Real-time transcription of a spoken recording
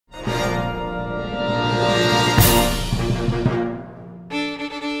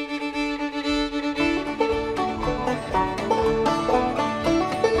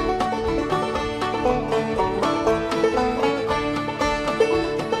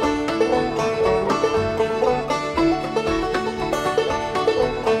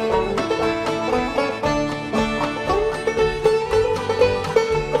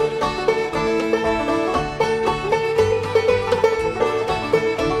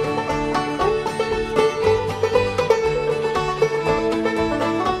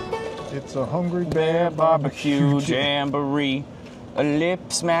Bear Barbecue Jamboree. A lip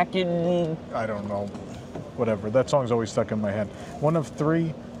smacking. I don't know. Whatever. That song's always stuck in my head. One of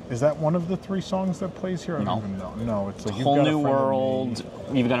three. Is that one of the three songs that plays here? I don't even know. No, it's like Whole New World.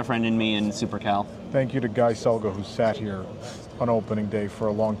 You've Got a Friend in Me and Super Cal. Thank you to Guy Selga, who sat here on opening day for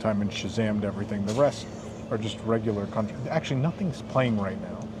a long time and Shazammed everything. The rest are just regular country. Actually, nothing's playing right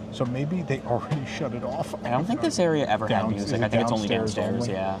now. So maybe they already shut it off. I don't think this area ever had music. I think it's only downstairs,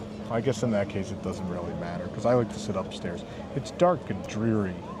 yeah. I guess in that case it doesn't really matter, because I like to sit upstairs. It's dark and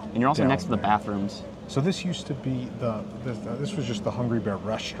dreary. And you're also next to the bathrooms. So this used to be this was just the Hungry Bear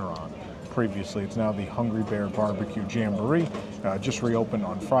restaurant previously. It's now the Hungry Bear Barbecue Jamboree, just reopened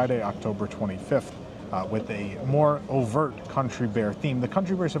on Friday, October 25th, with a more overt Country Bear theme. The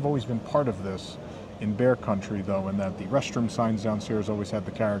Country Bears have always been part of this in Bear Country, though, in that the restroom signs downstairs always had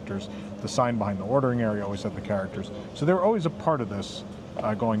the characters. The sign behind the ordering area always had the characters. So they were always a part of this,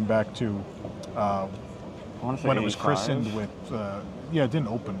 going back to when it was christened with... yeah, it didn't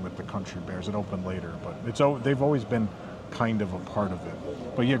open with the Country Bears. It opened later, but they've always been kind of a part of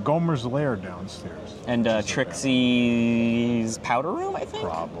it. But yeah, Gomer's Lair downstairs. And Trixie's Powder Room, I think?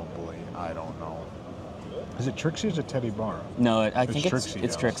 Probably. I don't know. Is it Trixie or is it Teddy Bar? No, I think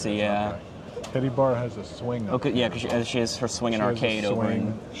it's Trixie, yeah. Okay. Teddy Bar has a swing. Okay, yeah, because she has her swinging arcade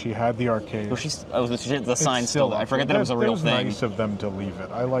over. She had the arcade. Well, the sign still there. I forget that it was a real thing. It was nice of them to leave it.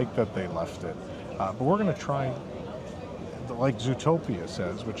 I like that they left it. But we're going to try... like Zootopia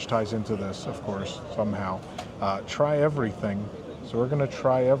says, which ties into this, of course, somehow. Try everything. So we're going to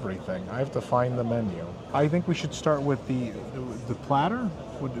try everything. I have to find the menu. I think we should start with the platter.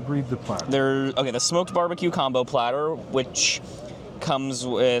 Read the platter. The smoked barbecue combo platter, which comes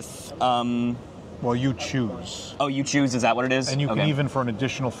with... well, you choose. Oh, you choose? Is that what it is? And you can even, for an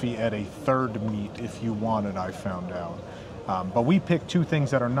additional fee, add a third meat if you want it, I found out. But we picked two things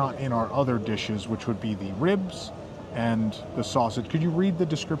that are not in our other dishes, which would be the ribs and the sausage. Could you read the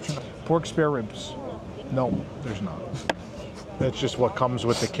description? Pork spare ribs. No, there's not. That's just what comes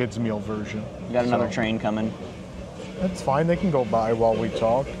with the kids' meal version. You got another train coming. That's fine. They can go by while we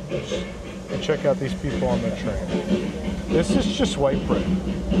talk. And check out these people on the train. This is just white bread.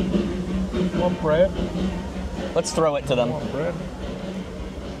 Want bread? Let's throw it to them. Want bread?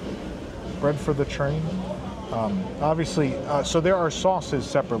 Bread for the train. Obviously, so there are sauces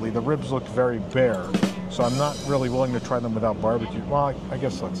separately. The ribs look very bare. So I'm not really willing to try them without barbecue. Well, I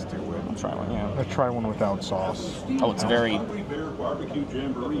guess let's do it. I'll try one, yeah. Let's try one without sauce. Oh, it's very... Hungry Bear Barbecue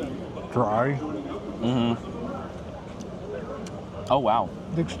Jamboree. Dry? Mm-hmm. Oh, wow.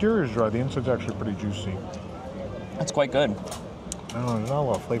 The exterior is dry. The inside's actually pretty juicy. That's quite good. I don't know, there's not a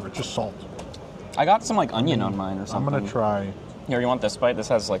lot of flavor. It's just salt. I got some, like, onion on mine or something. I'm going to try... Here, you want this bite? This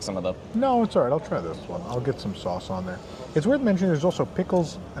has, like, some of the... No, it's all right. I'll try this one. I'll get some sauce on there. It's worth mentioning there's also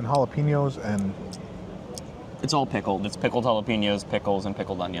pickles and jalapenos and... It's all pickled. It's pickled jalapenos, pickles, and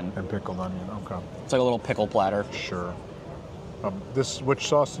pickled onion. And pickled onion, okay. It's like a little pickle platter. Sure. Which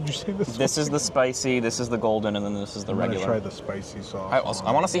sauce did you say this was? This is the spicy, this is the golden, and then this is the regular. I'm going to try the spicy sauce.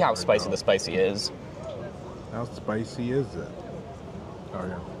 I want to see how spicy the spicy is. How spicy is it? Oh,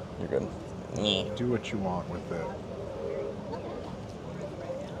 yeah. You're good. Yeah. Do what you want with it.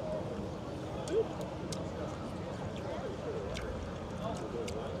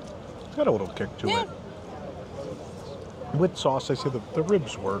 It's got a little kick to it. With sauce, I say the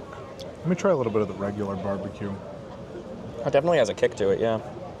ribs work. Let me try a little bit of the regular barbecue. It definitely has a kick to it, yeah.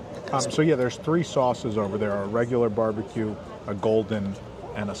 So yeah, there's three sauces over there: a regular barbecue, a golden,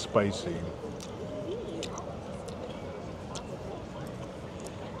 and a spicy.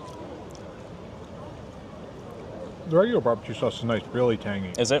 The regular barbecue sauce is nice, really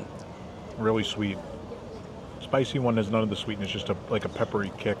tangy. Is it? Really sweet. Spicy one has none of the sweetness, just like a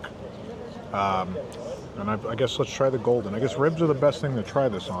peppery kick. And I guess let's try the golden. I guess ribs are the best thing to try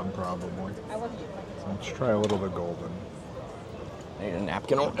this on, probably. Let's try a little of the golden. I need a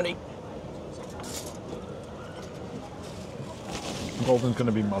napkin already. Golden's going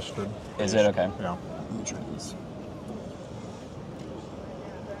to be mustard. Is it? Okay. Yeah. Let me try this.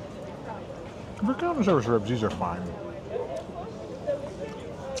 For counter service ribs, these are fine.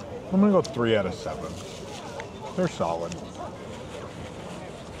 I'm going to go 3 out of 7. They're solid.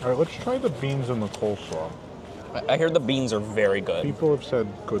 All right, let's try the beans and the coleslaw. I hear the beans are very good. People have said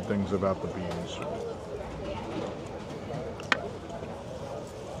good things about the beans.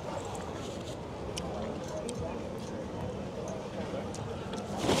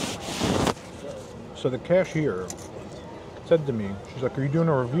 So the cashier said to me, she's like, "Are you doing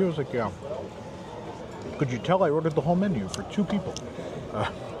a review?" I was like, "Yeah." "Could you tell I ordered the whole menu for 2 people?"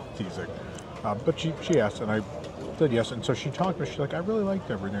 Teasing. But she asked, and I said yes. And so she talked to me. She's like, "I really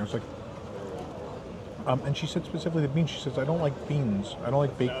liked everything." I was like, And she said specifically the beans. She says, I don't like beans. I don't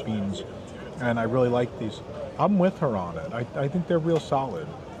like baked beans. And I really like these. I'm with her on it. I think they're real solid.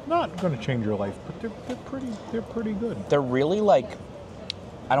 Not going to change your life, but they're pretty good. They're really like,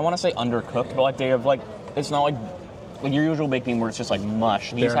 I don't want to say undercooked, but like they have like, it's not like your usual baked bean where it's just like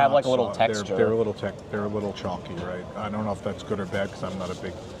mush. These have like a little texture. They're a little chalky, right? I don't know if that's good or bad because I'm not a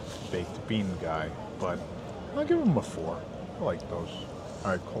big baked bean guy, but I'll give them a 4. I like those.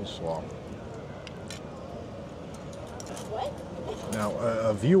 All right, coleslaw. Now,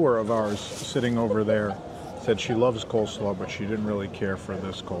 a viewer of ours sitting over there said she loves coleslaw, but she didn't really care for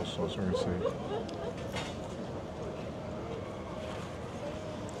this coleslaw, so we're going to see.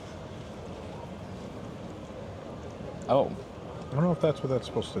 Oh. I don't know if that's what that's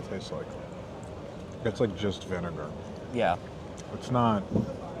supposed to taste like. It's like just vinegar. Yeah. It's not...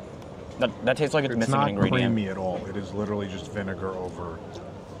 That tastes like it's missing an ingredient. It's not creamy at all. It is literally just vinegar over...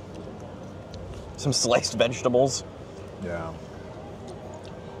 Some sliced vegetables. Yeah.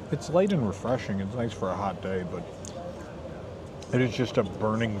 It's light and refreshing. It's nice for a hot day, but it is just a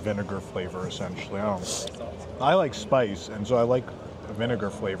burning vinegar flavor, essentially. I like spice, and so I like a vinegar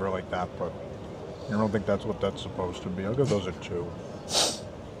flavor like that, but I don't think that's what that's supposed to be. I'll give those a 2.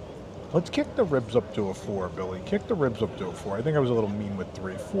 Let's kick the ribs up to a 4, Billy. Kick the ribs up to a 4. I think I was a little mean with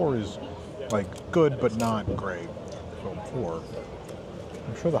 3. 4 is, like, good, but not great. So 4.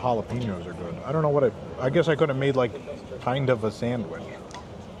 I'm sure the jalapenos are good. I don't know what I guess I could have made, like, kind of a sandwich.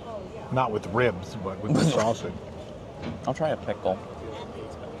 Not with ribs, but with the sausage. I'll try a pickle.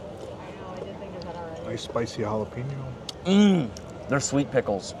 Nice spicy jalapeno. Mmm. They're sweet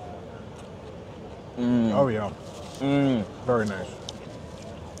pickles. Oh, yeah. Very nice.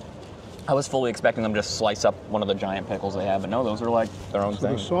 I was fully expecting them to just slice up one of the giant pickles they have, but no, those are like their own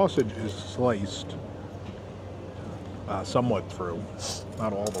thing. The sausage is sliced somewhat through,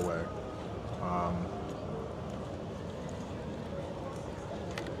 not all the way.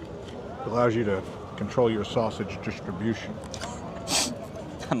 It allows you to control your sausage distribution.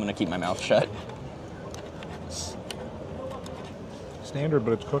 I'm gonna keep my mouth shut. Standard,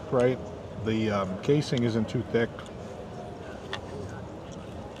 but it's cooked right. The casing isn't too thick.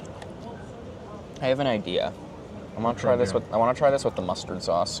 I have an idea. I want to try this with the mustard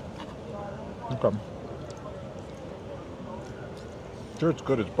sauce. Okay. Sure, it's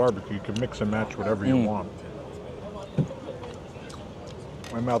good. It's barbecue. You can mix and match whatever you want.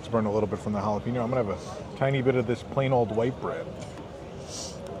 My mouth's burned a little bit from the jalapeno. I'm gonna have a tiny bit of this plain old white bread.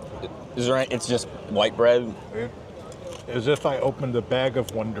 Is there? It's just white bread. As if I opened a bag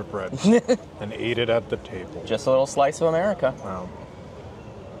of Wonder Bread and ate it at the table. Just a little slice of America. Wow.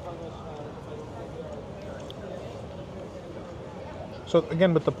 So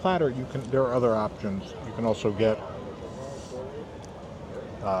again, with the platter, there are other options. You can also get.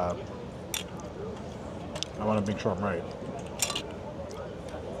 I want to make sure I'm right.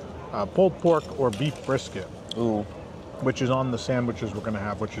 Pulled pork or beef brisket. Ooh. Which is on the sandwiches we're going to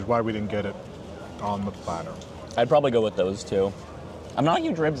have, which is why we didn't get it on the platter. I'd probably go with those two. I'm not a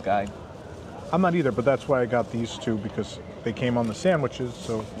huge ribs guy. I'm not either, but that's why I got these two, because they came on the sandwiches,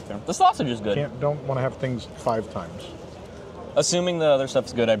 so... Okay. The sausage is good. Don't want to have things 5 times. Assuming the other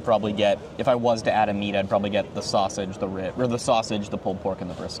stuff's good, I'd probably get, if I was to add a meat, I'd probably get the sausage, the rib, or the sausage, the pulled pork, and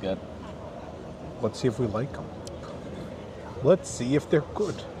the brisket. Let's see if we like them. Let's see if they're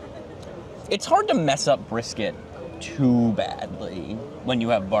good. It's hard to mess up brisket too badly when you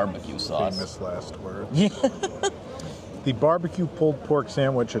have barbecue sauce. Famous last words. The barbecue pulled pork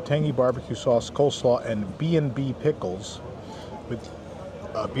sandwich, a tangy barbecue sauce, coleslaw, and B&B pickles with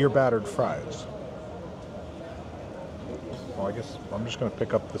beer battered fries. Well, I guess I'm just going to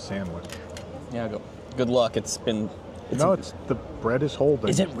pick up the sandwich. Yeah, go. Good luck. It's the bread is holding.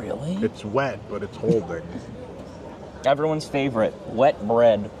 Is it really? It's wet, but it's holding. Everyone's favorite, wet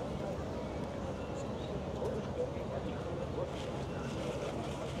bread.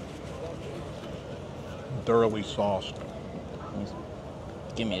 Thoroughly sauced.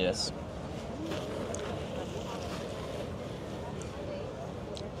 Give me this.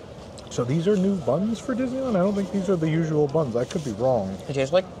 So these are new buns for Disneyland? I don't think these are the usual buns. I could be wrong. They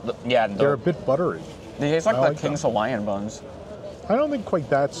taste like, they're a bit buttery. They taste like the King's Hawaiian buns. I don't think quite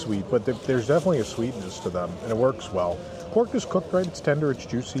that sweet, but there's definitely a sweetness to them, and it works well. Pork is cooked right, it's tender, it's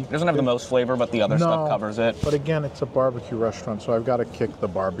juicy. It doesn't have the most flavor, but the other stuff covers it. But again, it's a barbecue restaurant, so I've got to kick the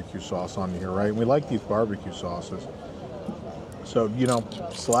barbecue sauce on here, right? And we like these barbecue sauces. So,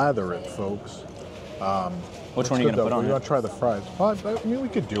 slather it, folks. Which one are you going to put on it? You want to try the fries? I mean, we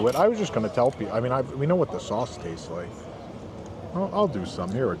could do it. I was just going to tell people. I mean, we know what the sauce tastes like. I'll do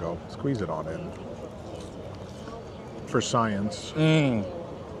some. Here we go. Squeeze it on in. For science.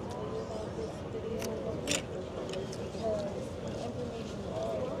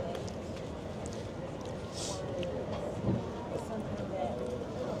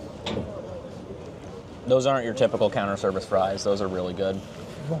 Those aren't your typical counter service fries. Those are really good.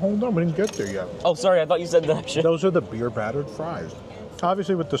 Well, hold on, we didn't get there yet. Oh, sorry, I thought you said that shit. Those are the beer battered fries.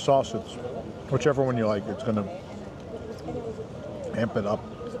 Obviously, with the sauce, it's whichever one you like. It's gonna amp it up.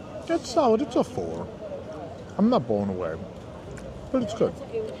 It's solid. It's a 4. I'm not blown away, but it's good.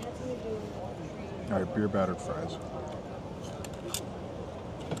 All right, beer battered fries.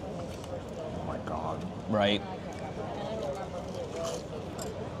 Oh my god! Right.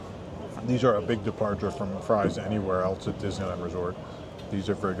 These are a big departure from fries anywhere else at Disneyland Resort. These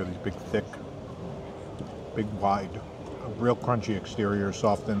are very good. These big, thick, big, wide, a real crunchy exterior,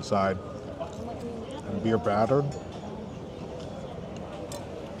 soft inside, and beer battered.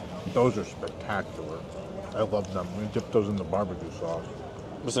 Those are spectacular. I love them. We dip those in the barbecue sauce.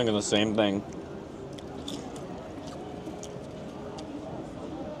 I was thinking the same thing.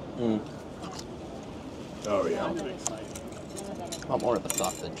 Oh yeah. A lot more of the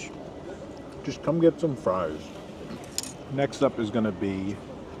sausage. Just come get some fries. Next up is going to be,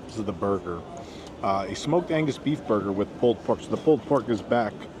 this is the burger. A smoked Angus beef burger with pulled pork. So the pulled pork is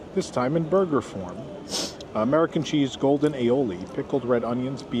back, this time in burger form. American cheese, golden aioli, pickled red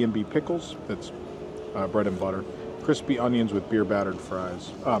onions, B&B pickles, that's bread and butter, crispy onions with beer battered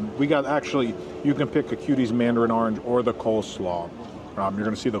fries. We got, actually, you can pick a Cutie's mandarin orange or the coleslaw. You're going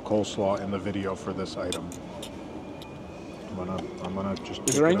to see the coleslaw in the video for this item. I'm gonna just.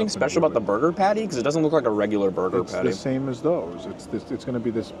 Is there anything special about the burger patty? Because it doesn't look like a regular burger patty. It's the same as those. It's going to be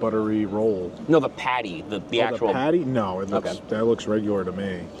this buttery roll. No, the patty, the actual. The patty? No, it looks, Okay. That looks regular to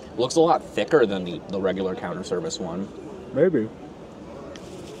me. Looks a lot thicker than the regular counter service one. Maybe.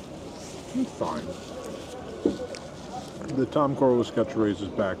 It's fine. The Tom Corwell sketch raise is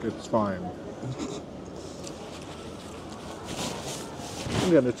back. It's fine.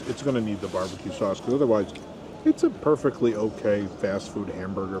 Again, it's going to need the barbecue sauce because otherwise, it's a perfectly okay fast food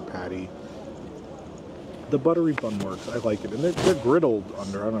hamburger patty. The buttery bun works. I like it, and they're griddled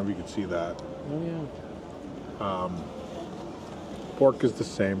under. I don't know if you can see that. Oh yeah. Pork is the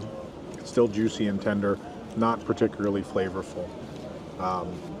same. It's still juicy and tender, not particularly flavorful.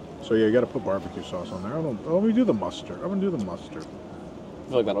 So yeah, you got to put barbecue sauce on there. Let me do the mustard. I'm gonna do the mustard. I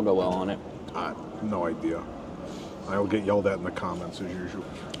feel like that'll go well on it. No idea. I will get yelled at in the comments as usual.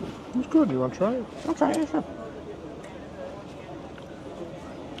 It's good. You want to try it? I'll try it. Sure.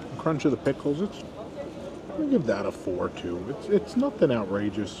 Crunch of the pickles. I'll give that a 4 too. It's nothing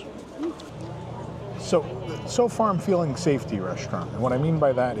outrageous. So far I'm feeling safety restaurant. And what I mean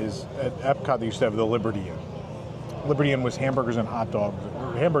by that is at Epcot they used to have the Liberty Inn. Liberty Inn was hamburgers and hot dogs,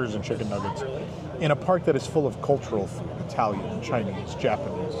 hamburgers and chicken nuggets, in a park that is full of cultural food, Italian, Chinese,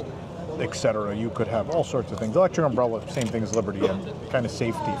 Japanese, etc. You could have all sorts of things. Electric Umbrella, same thing as Liberty Inn, kind of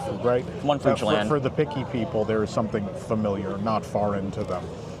safety food, right? One for each land. For the picky people, there is something familiar, not foreign to them.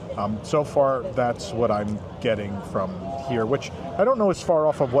 So far, that's what I'm getting from here, which I don't know is far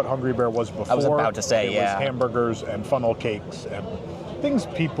off of what Hungry Bear was before. I was about to say, it yeah. was hamburgers and funnel cakes and things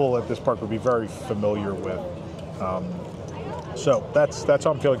people at this park would be very familiar with. So that's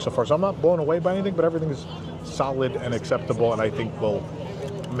how I'm feeling so far. So I'm not blown away by anything, but everything is solid and acceptable, and I think will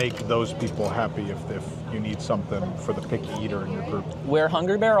make those people happy if you need something for the picky eater in your group. Where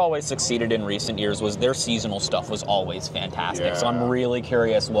Hungry Bear always succeeded in recent years was their seasonal stuff was always fantastic. Yeah. So I'm really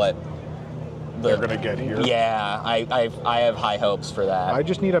curious what they're going to get here. Yeah, I have high hopes for that. I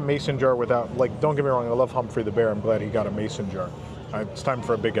just need a mason jar without, don't get me wrong, I love Humphrey the Bear. I'm glad he got a mason jar. It's time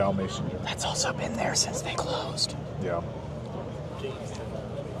for a Big Al mason jar. That's also been there since they closed. Yeah.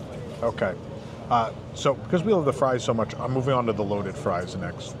 Okay. So, because we love the fries so much, I'm moving on to the loaded fries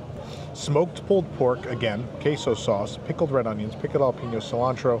next. Smoked pulled pork, again, queso sauce, pickled red onions, pickled jalapeno,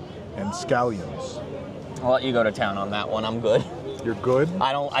 cilantro, and scallions. I'll let you go to town on that one. I'm good. You're good?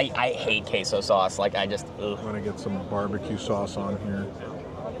 I hate queso sauce. Ugh. I'm going to get some barbecue sauce on here.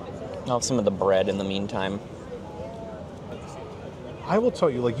 I'll have some of the bread in the meantime. I will tell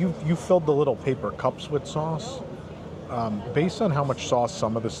you, you filled the little paper cups with sauce. Based on how much sauce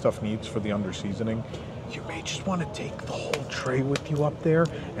some of this stuff needs for the under seasoning, you may just want to take the whole tray with you up there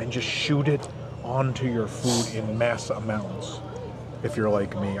and just shoot it onto your food in mass amounts. If you're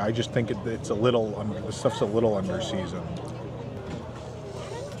like me, I just think it's a little the stuff's a little under seasoned.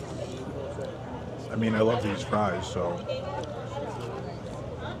 I mean, I love these fries, so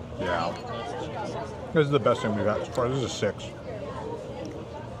yeah. This is the best thing we've had so far. This is a 6.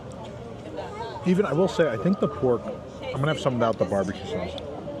 Even I will say, I think the pork. I'm gonna have some without the barbecue sauce.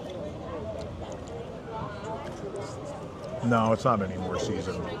 No, it's not any more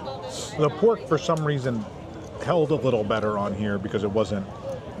seasoned. The pork, for some reason, held a little better on here because it wasn't.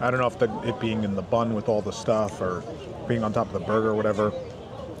 I don't know if it being in the bun with all the stuff or being on top of the burger or whatever.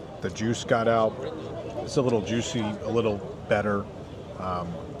 The juice got out. It's a little juicy, a little better.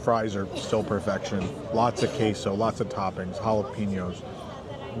 Fries are still perfection. Lots of queso, lots of toppings, jalapenos.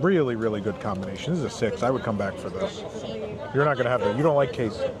 Really, really good combination. This is a 6. I would come back for this. You're not going to have that. You don't like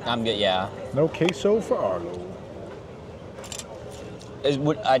queso. I'm good, yeah. No queso for Arlo.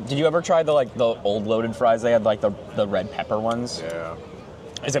 Did you ever try the old loaded fries? They had like the red pepper ones. Yeah.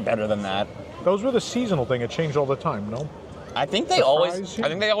 Is it better than that? Those were the seasonal thing. It changed all the time, no? I think they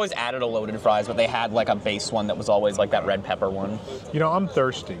always added a loaded fries, but they had like a base one that was always like that red pepper one. You know, I'm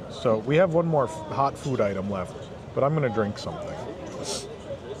thirsty, so we have one more hot food item left, but I'm going to drink something.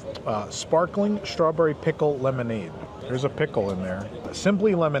 Sparkling strawberry pickle lemonade. There's a pickle in there.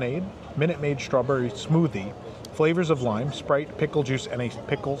 Simply lemonade, Minute Maid strawberry smoothie, flavors of lime, Sprite, pickle juice, and a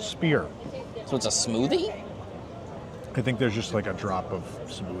pickle spear. So it's a smoothie? I think there's just like a drop of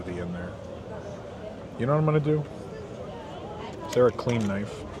smoothie in there. You know what I'm going to do? Is there a clean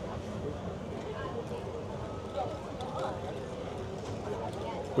knife?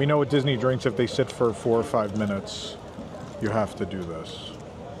 We know what Disney drinks, if they sit for 4 or 5 minutes, you have to do this.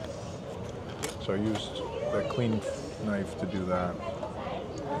 So I used that clean knife to do that.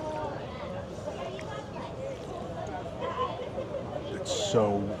 It's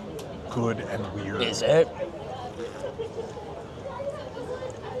so good and weird. Is it?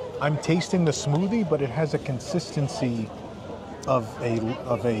 I'm tasting the smoothie, but it has a consistency of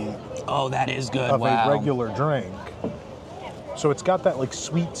a Oh, that is good. of Wow. a regular drink. So it's got that like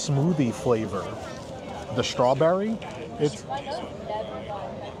sweet smoothie flavor. The strawberry, it's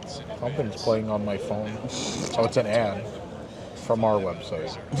something's playing on my phone. Oh, it's an ad from our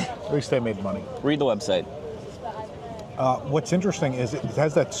website. At least they made money. Read the website. What's interesting is it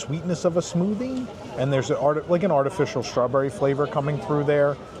has that sweetness of a smoothie, and there's an artificial strawberry flavor coming through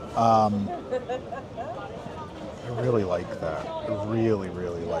there. I really like that. I really,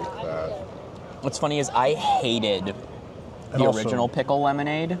 really like that. What's funny is I hated the original pickle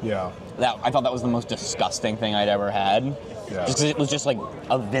lemonade. Yeah. I thought that was the most disgusting thing I'd ever had. Yeah. Just 'cause it was just like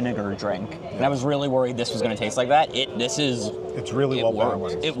a vinegar drink. And I was really worried this was going to taste like that. It's really well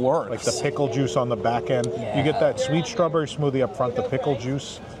balanced. It works. Like the pickle juice on the back end. Yeah. You get that sweet strawberry smoothie up front. The pickle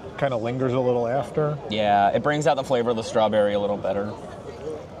juice kind of lingers a little after. Yeah, it brings out the flavor of the strawberry a little better.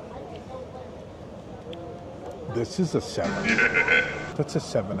 This is a 7. That's a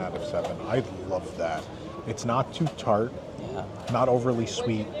 7 out of 7. I love that. It's not too tart, not overly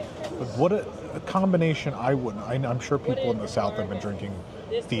sweet. But what a combination. I'm sure people in the South have been drinking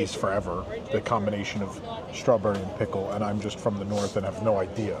these forever. The combination of strawberry and pickle, and I'm just from the North and have no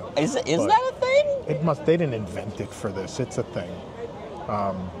idea. Is that a thing? They didn't invent it for this. It's a thing.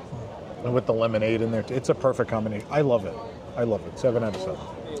 And with the lemonade in there, it's a perfect combination. I love it. 7 out of 7.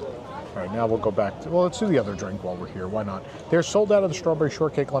 All right, now we'll go back to, let's do the other drink while we're here. Why not? They're sold out of the strawberry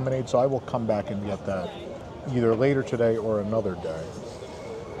shortcake lemonade, so I will come back and get that either later today or another day.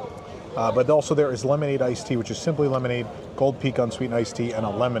 But also there is lemonade iced tea, which is simply lemonade, gold peak unsweetened iced tea, and a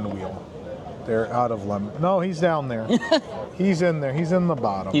lemon wheel. They're out of lemon. No, he's down there. He's in there. He's in the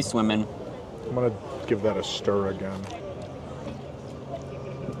bottom. He's swimming. I'm going to give that a stir again.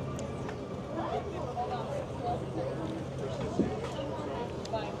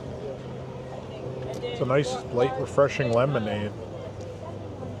 It's a nice, light, refreshing lemonade.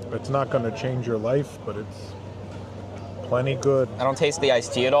 It's not going to change your life, but it's plenty good. I don't taste the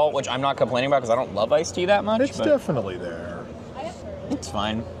iced tea at all, which I'm not complaining about because I don't love iced tea that much. It's definitely there. It's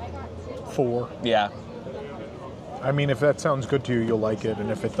fine. 4. Yeah. I mean, if that sounds good to you, you'll like it,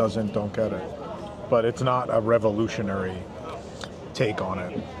 and if it doesn't, don't get it. But it's not a revolutionary take on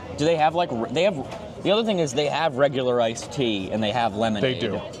it. Do they have the other thing is they have regular iced tea and they have lemonade. They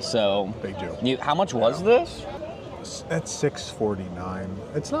do. So They do. How much was this? That's $6.49.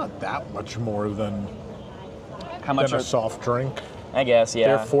 It's not that much more than How much a soft drink. I guess,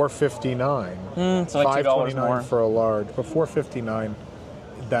 yeah. They're $4.59. So like $2 more. $5.29 for a large, but $4.59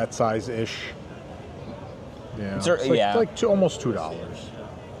 that size ish. Yeah, it's almost $2.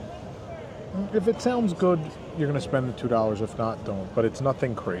 If it sounds good, you're going to spend the $2. If not, don't. But it's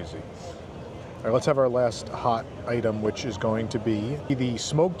nothing crazy. All right, let's have our last hot item, which is going to be the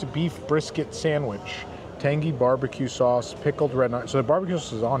smoked beef brisket sandwich. Tangy barbecue sauce, pickled red onion. So the barbecue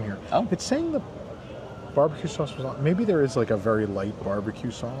sauce is on here. Oh. It's saying the barbecue sauce was on. Maybe there is like a very light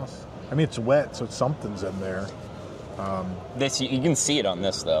barbecue sauce. I mean, it's wet, so something's in there. You can see it on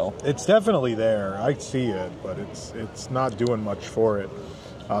this though. It's definitely there. I see it, but it's not doing much for it.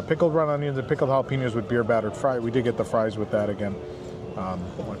 Pickled red onions and pickled jalapenos with beer battered fry. We did get the fries with that again.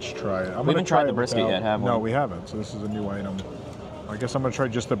 Let's try it. We haven't tried the brisket yet, have we? No, we haven't. So this is a new item. I guess I'm going to try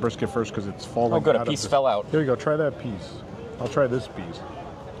just the brisket first because it's falling out. Oh, good. A piece fell out. Here you go. Try that piece. I'll try this piece.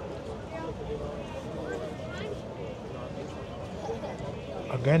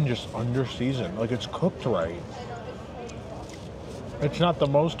 again, just under seasoned. Like, it's cooked right. It's not the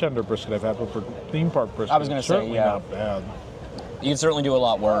most tender brisket I've had, but for theme park brisket, I was gonna it's say, certainly yeah. not bad. You can certainly do a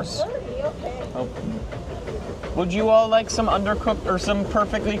lot worse. Oh. Would you all like some undercooked or some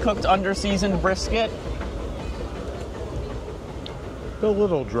perfectly cooked under-seasoned brisket? A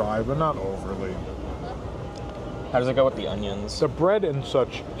little dry, but not overly. How does it go with the onions? The bread and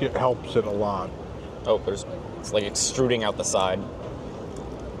such, it helps it a lot. Oh, it's like extruding out the side.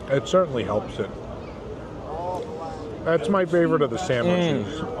 It certainly helps it. That's my favorite of the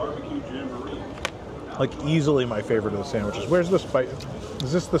sandwiches. Like, easily my favorite of the sandwiches. Where's the spice?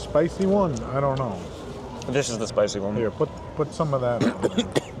 Is this the spicy one? I don't know. This is the spicy one. Here, put some of that on there.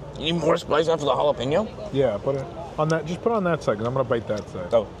 You need more spice after the jalapeno? Yeah, put it on that. Just put on that side, because I'm going to bite that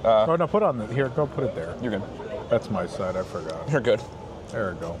side. Oh, oh, no, put on that. Here, go put it there. You're good. That's my side. I forgot. You're good.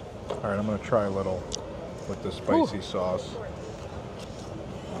 There we go. All right, I'm going to try a little with the spicy sauce.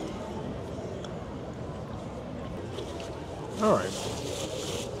 All right.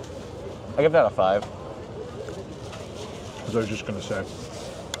 I give that a 5. As I was just going to say.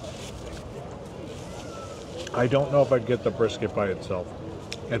 I don't know if I'd get the brisket by itself.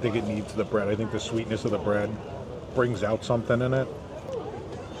 I think it needs the bread. I think the sweetness of the bread brings out something in it.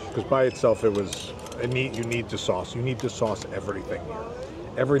 Because by itself, you need to sauce. You need to sauce everything here.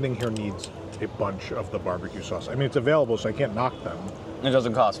 Everything here needs a bunch of the barbecue sauce. I mean, it's available, so I can't knock them. It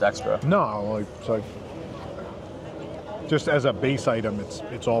doesn't cost extra. No, it's like just as a base item,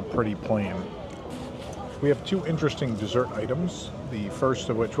 it's all pretty plain. We have 2 interesting dessert items. The first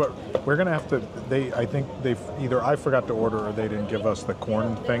of which, we're gonna have to. I think either I forgot to order or they didn't give us the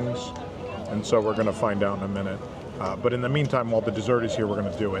corn things, and so we're gonna find out in a minute. But in the meantime, while the dessert is here, we're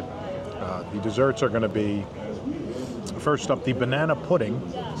gonna do it. The desserts are gonna be first up the banana pudding,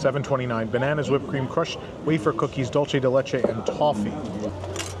 $7.29. Bananas, whipped cream, crushed wafer cookies, dulce de leche, and toffee.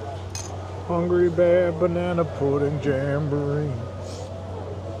 Hungry Bear Banana Pudding Jamboree.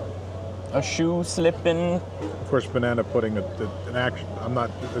 A shoe slipping. Of course, banana pudding,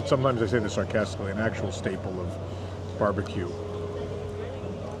 sometimes I say this sarcastically, an actual staple of barbecue.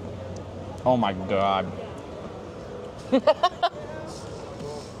 Oh my God.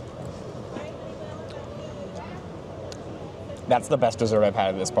 That's the best dessert I've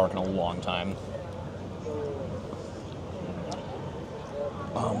had at this park in a long time.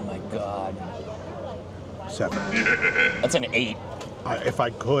 Oh my God. 7. That's an 8. If I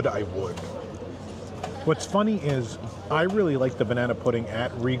could, I would. What's funny is I really like the banana pudding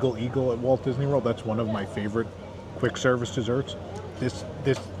at Regal Eagle at Walt Disney World. That's one of my favorite quick service desserts.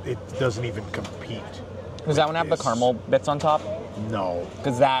 It doesn't even compete. Does that one have the caramel bits on top? No.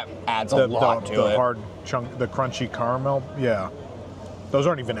 Because that adds a lot to it. The hard chunk, the crunchy caramel, yeah. Those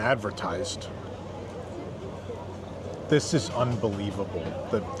aren't even advertised. This is unbelievable.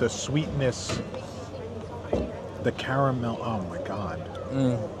 The sweetness, the caramel, oh my God.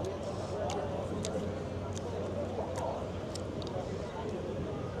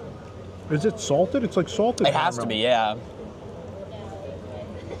 Is it salted? It's like salted It has to be, yeah.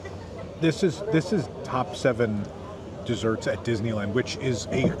 This is top 7 desserts at Disneyland, which is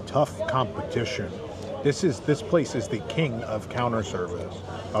a tough competition. This place is the king of counter service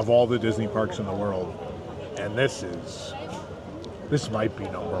of all the Disney parks in the world, and this might be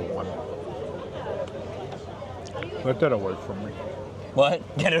number 1. Let that away from me. What?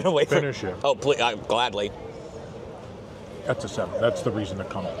 Get it away from me. Finish it. Oh, please, gladly. That's a 7. That's the reason to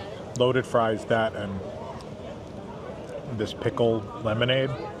come. Loaded fries, that, and this pickle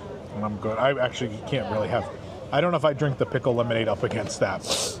lemonade, and I'm good. I actually can't really have. I don't know if I drink the pickle lemonade up against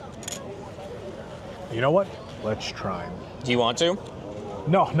that. You know what? Let's try. Do you want to?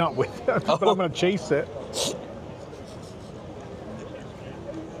 No, not with that, but I'm going to chase it.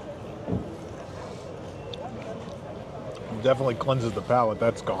 Definitely cleanses the palate.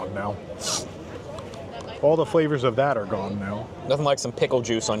 That's gone now. All the flavors of that are gone now. Nothing like some pickle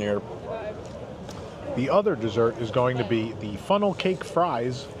juice on your... The other dessert is going to be the funnel cake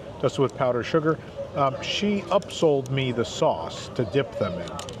fries, just with powdered sugar. She upsold me the sauce to dip them in,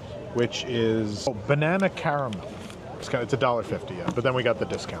 which is banana caramel. It's $1.50, yeah, but then we got the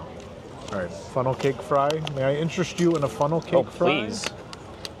discount. All right, funnel cake fry. May I interest you in a funnel cake fry? Please.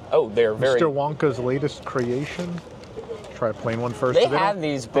 Oh, they're very... Mr. Wonka's latest creation. Try a plain one first. They had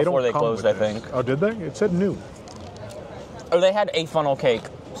these before they closed, I think. Oh, did they? It said new. Oh, they had a funnel cake,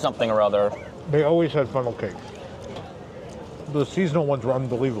 something or other. They always had funnel cake. The seasonal ones were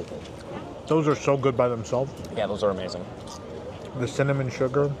unbelievable. Those are so good by themselves. Yeah, those are amazing. The cinnamon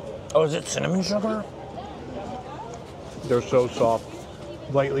sugar. Oh, is it cinnamon sugar? They're so soft.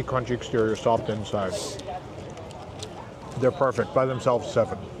 Lightly crunchy exterior, soft inside. They're perfect. By themselves,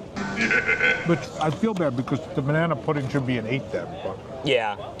 7. Which I feel bad because the banana pudding should be an 8 then, but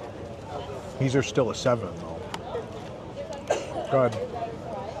Yeah. these are still a 7 though. Go ahead.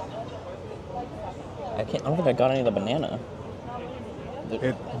 I don't think I got any of the banana.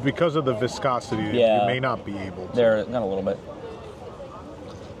 Because of the viscosity, Yeah. you may not be able to. There, not a little bit.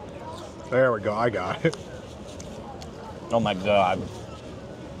 There we go. I got it. Oh my god.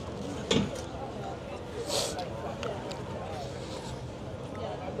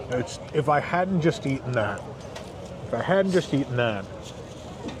 If I hadn't just eaten that, I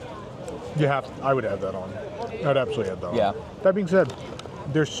would add that on. I'd absolutely add that on. Yeah. That being said,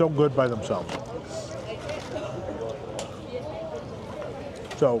 they're so good by themselves.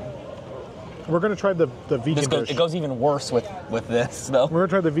 So, we're going to try the vegan dish. It goes even worse with this, though. We're going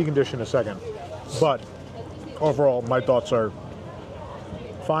to try the vegan dish in a second. But, overall, my thoughts are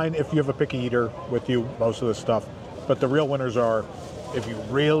fine if you have a picky eater with you, most of this stuff. But the real winners are, if you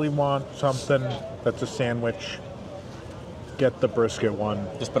really want something that's a sandwich, get the brisket one.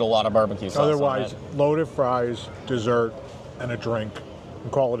 Just put a lot of barbecue sauce Otherwise, on it. loaded fries, dessert, and a drink,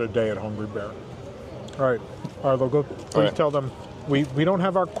 and call it a day at Hungry Bear. All right, Arlo, go. Please right. tell them we don't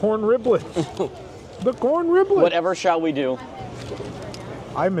have our corn riblets. The corn riblets. Whatever shall we do?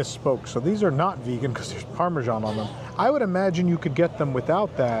 I misspoke. So these are not vegan because there's Parmesan on them. I would imagine you could get them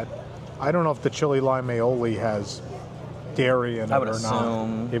without that. I don't know if the chili lime aioli has dairy in it I would or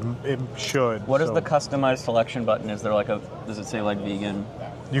assume. not. It should. What is so the customized selection button? Is there like does it say like vegan?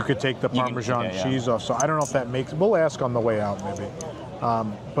 You could take the Parmesan okay, yeah. cheese off. So I don't know if that makes. We'll ask on the way out maybe.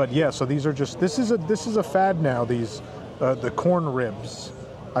 But yeah, so these are just. This is a fad now. These the corn ribs.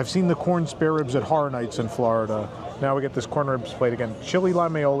 I've seen the corn spare ribs at Horror Nights in Florida. Now we get this corn ribs plate again. Chili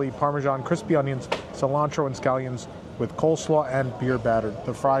lime aioli, Parmesan, crispy onions, cilantro and scallions with coleslaw and beer batter.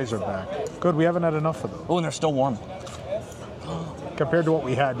 The fries are back. Good. We haven't had enough of them. Oh, and they're still warm. Compared to what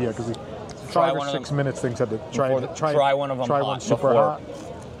we had, yeah, because we 5 or 6 minutes things had to try one of them try hot one super before. hot.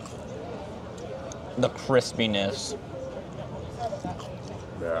 The crispiness.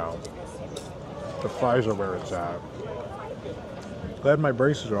 Yeah. The fries are where it's at. Glad my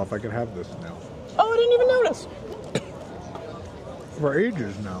braces are off. I can have this now. Oh, I didn't even notice. For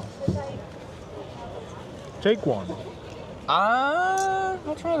ages now. Take one.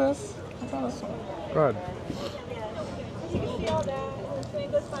 I'll try this. Go ahead.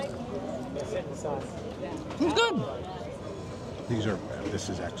 It's good. This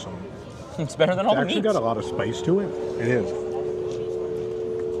is excellent. It's better than all It's the actually meats. got a lot of spice to it. It is.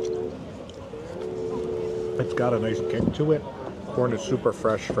 It's got a nice kick to it. Corn is super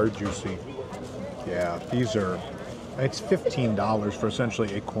fresh, very juicy. Yeah, it's $15 for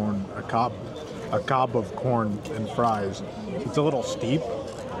essentially a cob of corn and fries. It's a little steep,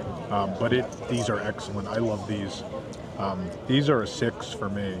 but these are excellent. I love these. These are a 6 for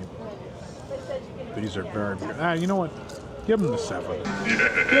me. These are very good. You know what? Give them the 7.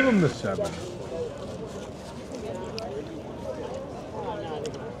 Give them the 7.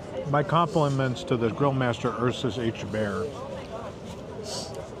 My compliments to the grill master Ursus H. Bear.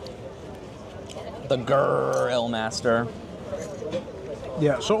 The grill master.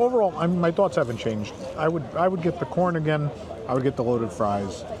 Yeah. So overall, my thoughts haven't changed. I would get the corn again. I would get the loaded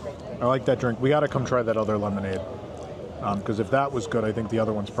fries. I like that drink. We got to come try that other lemonade. Because if that was good, I think the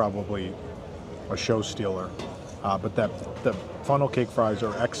other one's probably a show stealer. But the funnel cake fries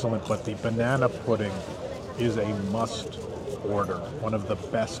are excellent, but the banana pudding is a must order. One of the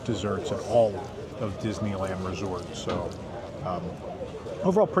best desserts at all of Disneyland resorts. So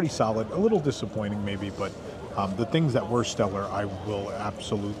overall, pretty solid. A little disappointing maybe, but the things that were stellar, I will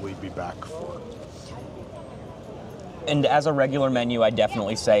absolutely be back for. And as a regular menu, I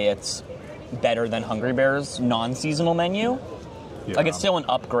definitely say it's better than Hungry Bear's non-seasonal menu. Yeah. Like, it's still an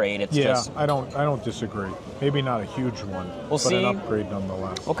upgrade. It's just... I don't disagree. Maybe not a huge one, We'll but see. an upgrade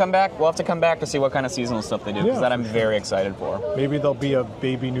nonetheless. We'll come back. We'll have to come back to see what kind of seasonal stuff they do, because Yeah, that I'm for sure. very excited for. Maybe there'll be a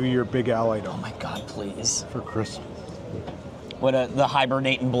Baby New Year Big Al item Oh my God, please. for Christmas. What the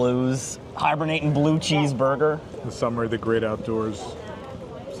hibernating blue cheeseburger. The summer, the great outdoors,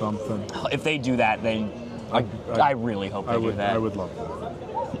 something. If they do that, then I really hope they do that. I would love that.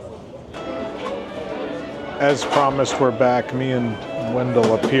 As promised, we're back. Me and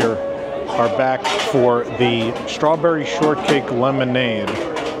Wendell up here are back for the strawberry shortcake lemonade,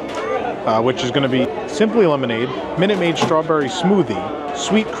 which is going to be simply lemonade, Minute Maid strawberry smoothie,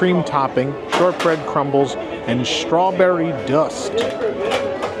 sweet cream topping, shortbread crumbles, and strawberry dust.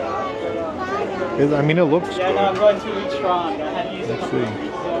 I mean, it looks good. Yeah, no, I'm going 2 weeks strong. I had to use a Let's couple see. of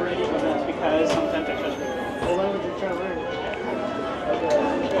already, but that's because sometimes I just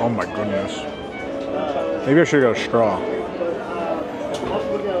Oh my goodness. Maybe I should have got a straw.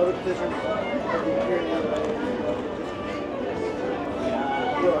 Just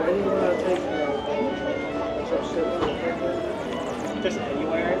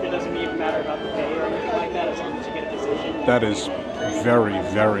anywhere. It doesn't even matter about the pay or anything like that, as long as you get a position. That is very,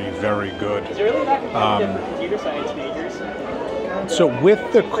 very, very good. Is it really that competitive for computer science majors? So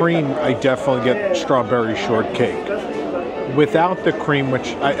with the cream, I definitely get strawberry shortcake. Without the cream,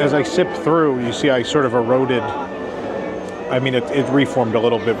 which as I sip through, you see I sort of eroded. I mean, it reformed a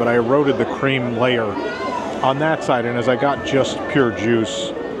little bit, but I eroded the cream layer on that side. And as I got just pure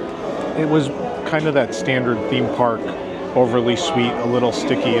juice, it was kind of that standard theme park, overly sweet, a little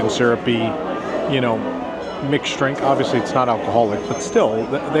sticky and syrupy, you know, mixed drink. Obviously, it's not alcoholic, but still,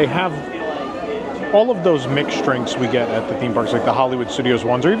 they have all of those mixed drinks we get at the theme parks, like the Hollywood Studios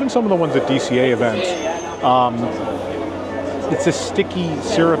ones, or even some of the ones at DCA events. It's a sticky,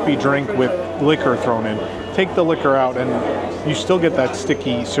 syrupy drink with liquor thrown in. Take the liquor out, and you still get that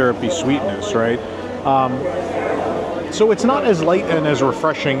sticky, syrupy sweetness, right? So it's not as light and as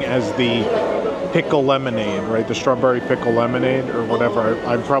refreshing as the pickle lemonade, right? The strawberry pickle lemonade, or whatever.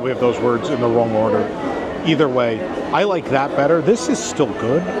 I probably have those words in the wrong order. Either way, I like that better. This is still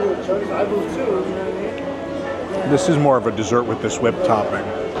good. This is more of a dessert with this whipped topping.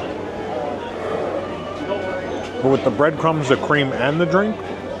 But with the breadcrumbs, the cream, and the drink,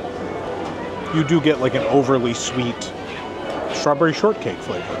 you do get like an overly sweet strawberry shortcake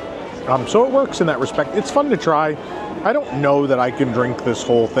flavor. So it works in that respect. It's fun to try. I don't know that I can drink this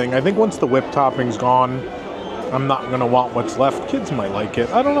whole thing. I think once the whipped topping's gone, I'm not going to want what's left. Kids might like it.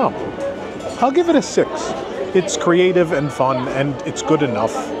 I don't know. I'll give it a 6. It's creative and fun, and it's good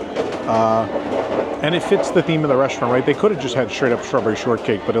enough. And it fits the theme of the restaurant, right? They could have just had straight up strawberry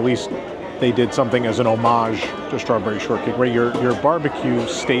shortcake, but at least they did something as an homage to strawberry shortcake, right? Your barbecue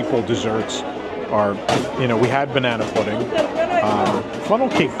staple desserts are, you know, we had banana pudding. Funnel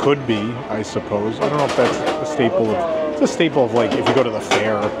cake could be, I suppose. I don't know if that's a staple of, it's a staple of like if you go to the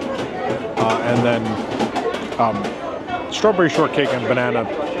fair. And then strawberry shortcake and banana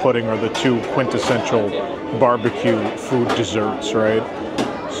pudding are the two quintessential barbecue food desserts, right?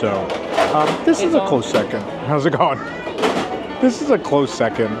 So this is a close second. How's it going? This is a close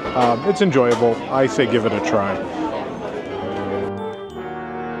second. It's enjoyable. I say give it a try.